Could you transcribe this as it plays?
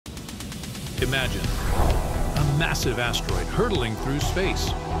Imagine a massive asteroid hurtling through space.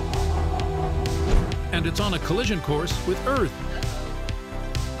 And it's on a collision course with Earth.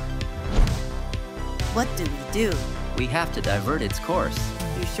 What do we do? We have to divert its course.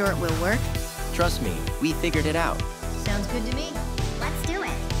 You sure it will work? Trust me, we figured it out. Sounds good to me. Let's do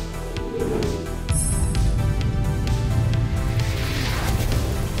it.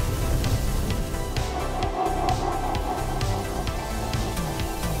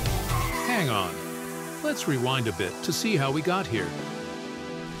 Hang on. Let's rewind a bit to see how we got here.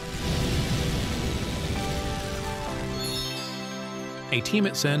 A team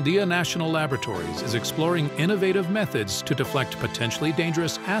at Sandia National Laboratories is exploring innovative methods to deflect potentially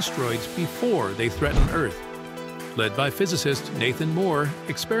dangerous asteroids before they threaten Earth. Led by physicist Nathan Moore,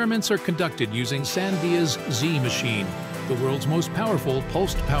 experiments are conducted using Sandia's Z machine, the world's most powerful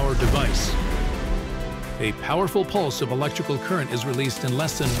pulsed power device. A powerful pulse of electrical current is released in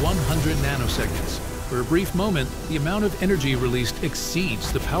less than 100 nanoseconds. For a brief moment, the amount of energy released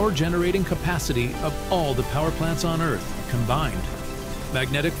exceeds the power-generating capacity of all the power plants on Earth combined.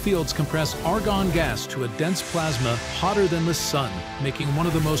 Magnetic fields compress argon gas to a dense plasma hotter than the sun, making one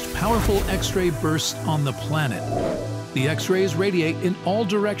of the most powerful X-ray bursts on the planet. The X-rays radiate in all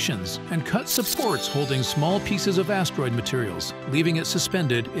directions and cut supports holding small pieces of asteroid materials, leaving it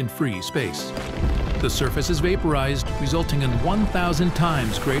suspended in free space. The surface is vaporized, resulting in 1,000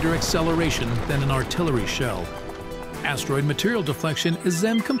 times greater acceleration than an artillery shell. Asteroid material deflection is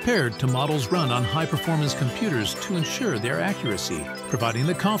then compared to models run on high-performance computers to ensure their accuracy, providing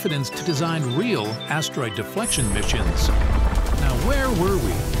the confidence to design real asteroid deflection missions. Now, where were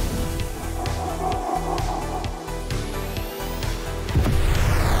we?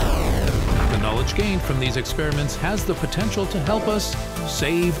 The knowledge gained from these experiments has the potential to help us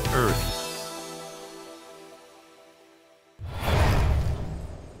save Earth.